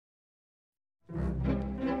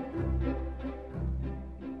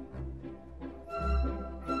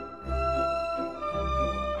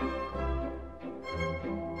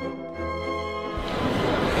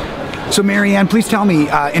So Marianne, please tell me,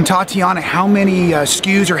 in Tatiana, how many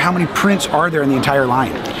SKUs or how many prints are there in the entire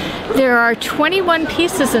line? There are 21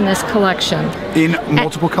 pieces in this collection. In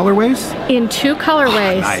multiple colorways? In 2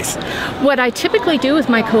 colorways. Nice. What I typically do with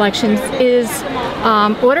my collections is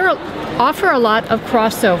offer a lot of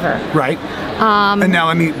crossover. Right. And now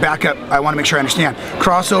let me back up. I want to make sure I understand.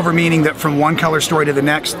 Crossover meaning that from one color story to the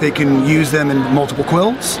next, they can use them in multiple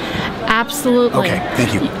quilts? Absolutely. Okay,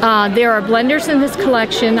 thank you. There are blenders in this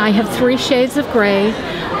collection. I have 3 shades of gray,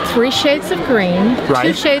 3 shades of green, right.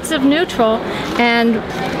 2 shades of neutral, and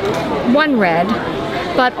 1 red.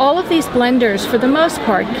 But all of these blenders, for the most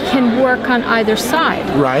part, can work on either side.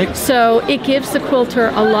 Right. So it gives the quilter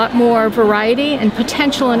a lot more variety and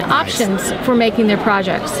potential and options for making their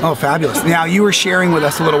projects. Oh, fabulous. Now, you were sharing with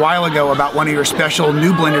us a little while ago about one of your special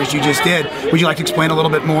new blenders you just did. Would you like to explain a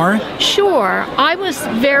little bit more? Sure. I was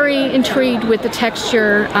very intrigued with the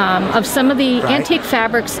texture of some of the antique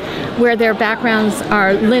fabrics where their backgrounds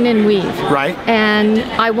are linen weave. Right. And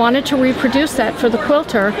I wanted to reproduce that for the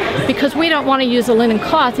quilter because we don't want to use a linen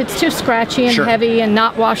cloth. It's too scratchy and heavy and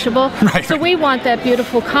not washable. Right. So we want that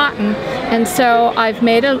beautiful cotton. And so I've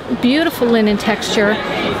made a beautiful linen texture,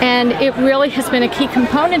 and it really has been a key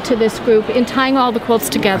component to this group in tying all the quilts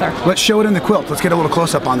together. Let's show it in the quilt. Let's get a little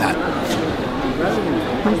close up on that.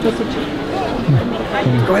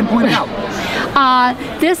 Go ahead and point it out.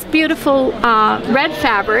 This beautiful red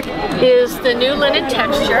fabric is the new linen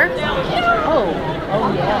texture.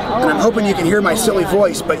 And I'm hoping you can hear my silly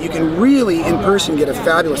voice, but you can really, in person, get a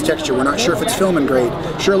fabulous texture. We're not sure if it's filming grade.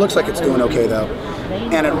 Sure looks like it's doing okay, though.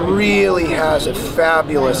 And it really has a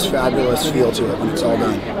fabulous, fabulous feel to it when it's all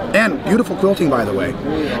done. And beautiful quilting, by the way.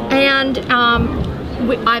 And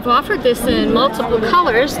I've offered this in multiple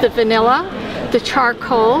colors, the vanilla, the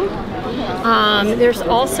charcoal, there's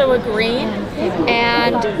also a green,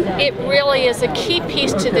 and it really is a key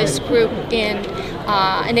piece to this group in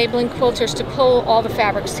enabling quilters to pull all the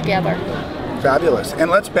fabrics together. Fabulous. And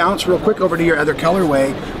let's bounce real quick over to your other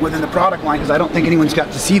colorway within the product line, because I don't think anyone's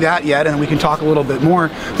got to see that yet, and we can talk a little bit more,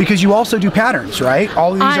 because you also do patterns, right?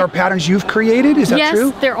 All of these are patterns you've created, is that true?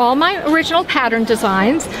 Yes, they're all my original pattern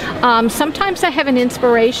designs. Sometimes I have an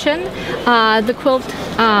inspiration. The quilt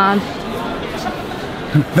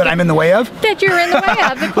that I'm in the way of? That you're in the way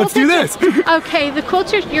of. The Let's do this. Okay, the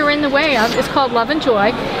quilt you're in the way of is called Love and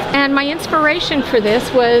Joy, and my inspiration for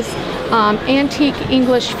this was antique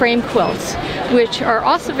English frame quilts, which are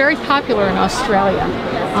also very popular in Australia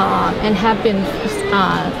and have been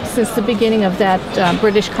since the beginning of that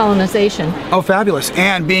British colonization. Oh, fabulous.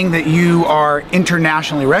 And being that you are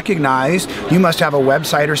internationally recognized, you must have a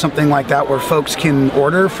website or something like that where folks can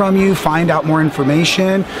order from you, find out more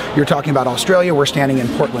information. You're talking about Australia. We're standing in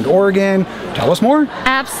Portland, Oregon. Tell us more.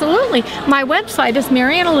 Absolutely. My website is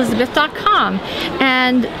marianneelizabeth.com,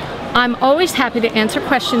 and I'm always happy to answer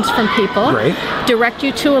questions from people. Great. Direct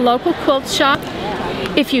you to a local quilt shop.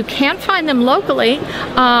 If you can't find them locally,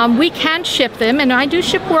 we can ship them, and I do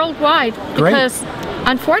ship worldwide. Great. Because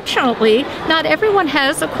unfortunately, not everyone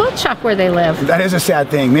has a quilt shop where they live. That is a sad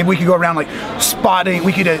thing. Maybe we could go around like spotting,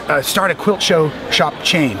 we could start a quilt shop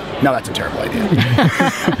chain. No, that's a terrible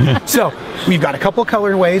idea. So, we've got a couple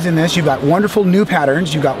colorways in this. You've got wonderful new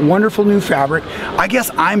patterns. You've got wonderful new fabric. I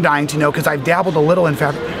guess I'm dying to know, because I've dabbled a little in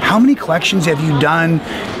fabric, how many collections have you done?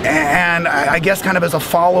 And I guess kind of as a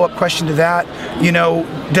follow-up question to that, you know,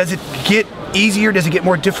 does it get easier? Does it get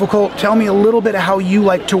more difficult? Tell me a little bit of how you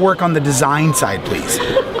like to work on the design side, please.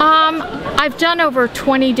 I've done over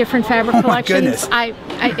 20 different fabric collections. My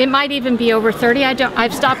goodness. It might even be over 30.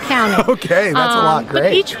 I've stopped counting. Okay, that's a lot. Great.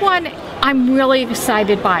 But each one I'm really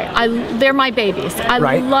excited by. They're my babies.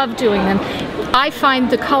 I love doing them. I find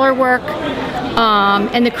the color work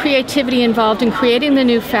and the creativity involved in creating the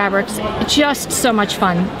new fabrics just so much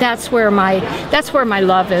fun. That's where my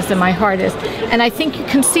love is and my heart is. And I think you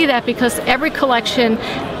can see that because every collection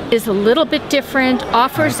is a little bit different,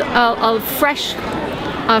 offers a fresh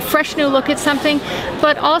new look at something,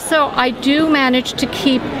 but also I do manage to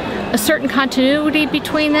keep a certain continuity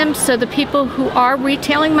between them, so the people who are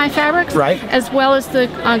retailing my fabrics, as well as the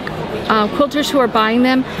quilters who are buying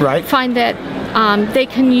them, find that they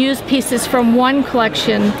can use pieces from one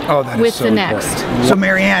collection with the next. So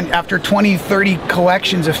Marianne, after 20, 30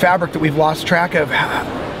 collections of fabric that we've lost track of,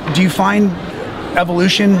 do you find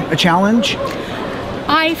evolution a challenge?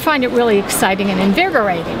 I find it really exciting and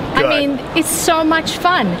invigorating. Good. I mean, it's so much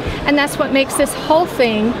fun, and that's what makes this whole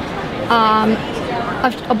thing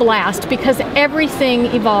a blast, because everything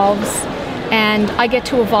evolves and I get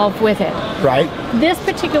to evolve with it. Right. This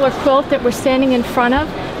particular quilt that we're standing in front of,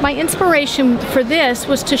 my inspiration for this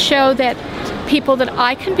was to show that people that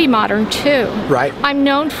I can be modern too. Right. I'm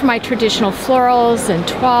known for my traditional florals and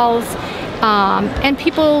toiles, and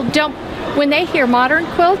people don't, when they hear modern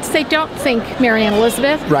quilts, they don't think Marianne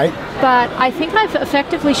Elizabeth. Right. But I think I've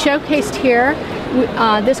effectively showcased here.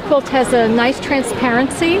 This quilt has a nice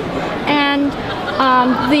transparency, and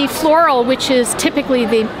the floral, which is typically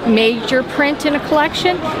the major print in a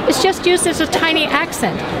collection, is just used as a tiny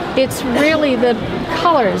accent. It's really the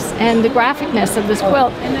colors and the graphicness of this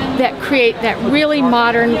quilt that create that really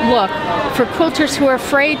modern look for quilters who are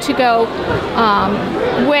afraid to go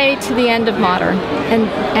way to the end of modern,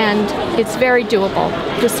 and it's very doable.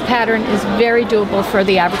 This pattern is very doable for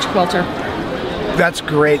the average quilter. That's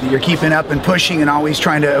great that you're keeping up and pushing and always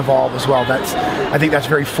trying to evolve as well. I think that's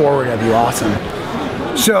very forward of you. Awesome.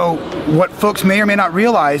 So what folks may or may not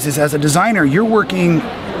realize is, as a designer, you're working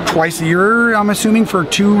twice a year, I'm assuming, for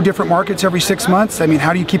 2 different markets every 6 months. I mean,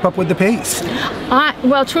 how do you keep up with the pace?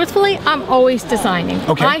 Well, truthfully, I'm always designing.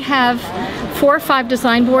 Okay. I have 4 or 5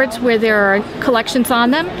 design boards where there are collections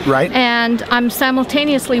on them. Right. And I'm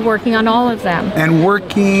simultaneously working on all of them. And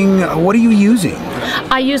what are you using?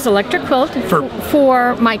 I use electric quilt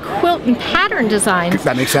for my quilt and pattern designs.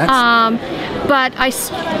 That makes sense. But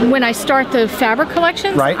when I start the fabric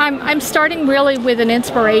collections, right. I'm starting really with an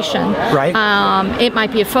inspiration. Right. It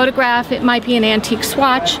might be a photograph, it might be an antique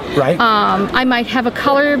swatch. Right. I might have a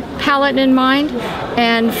color palette in mind,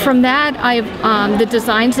 and from that, the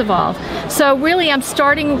designs evolve. So really, I'm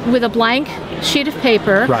starting with a blank sheet of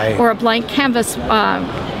paper, right, or a blank canvas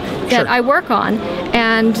that I work on,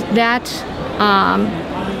 and that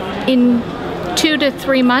in 2 to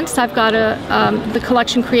 3 months, I've got the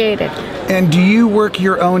collection created. And do you work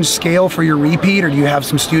your own scale for your repeat, or do you have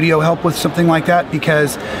some studio help with something like that?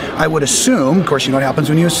 Because I would assume, of course you know what happens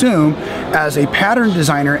when you assume, as a pattern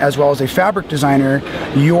designer as well as a fabric designer,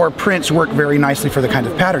 your prints work very nicely for the kind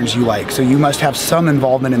of patterns you like. So you must have some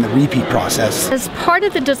involvement in the repeat process. As part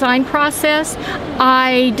of the design process,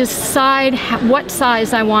 I decide what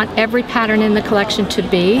size I want every pattern in the collection to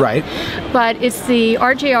be. Right. But it's the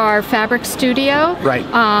RJR Fabric Studio, right,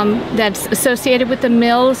 that's associated with the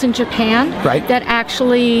mills in Japan, right, that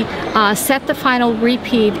actually set the final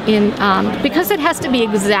repeat in, because it has to be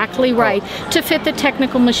exactly right to fit the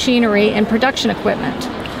technical machinery and production equipment.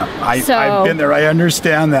 I've been there, I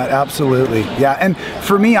understand that, absolutely. Yeah, and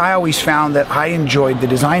for me, I always found that I enjoyed the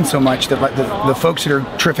design so much that the folks that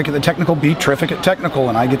are terrific at the technical be terrific at technical,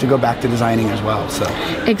 and I get to go back to designing as well. So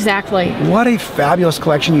exactly. What a fabulous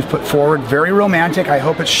collection you've put forward, very romantic. I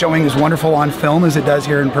hope it's showing as wonderful on film as it does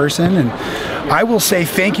here in person, and I will say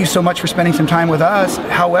thank you so much for spending some time with us.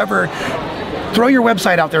 However, throw your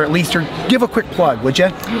website out there at least, or give a quick plug, would you?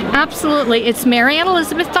 Absolutely. It's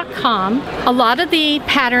marianneelizabeth.com. A lot of the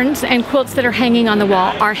patterns and quilts that are hanging on the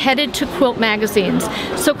wall are headed to quilt magazines.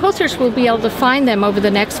 So quilters will be able to find them over the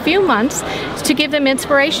next few months to give them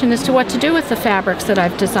inspiration as to what to do with the fabrics that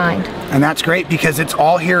I've designed. And that's great because it's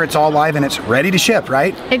all here, it's all live, and it's ready to ship,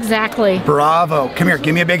 right? Exactly. Bravo. Come here,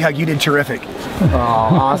 give me a big hug. You did terrific. Oh,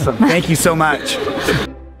 awesome. Thank you so much.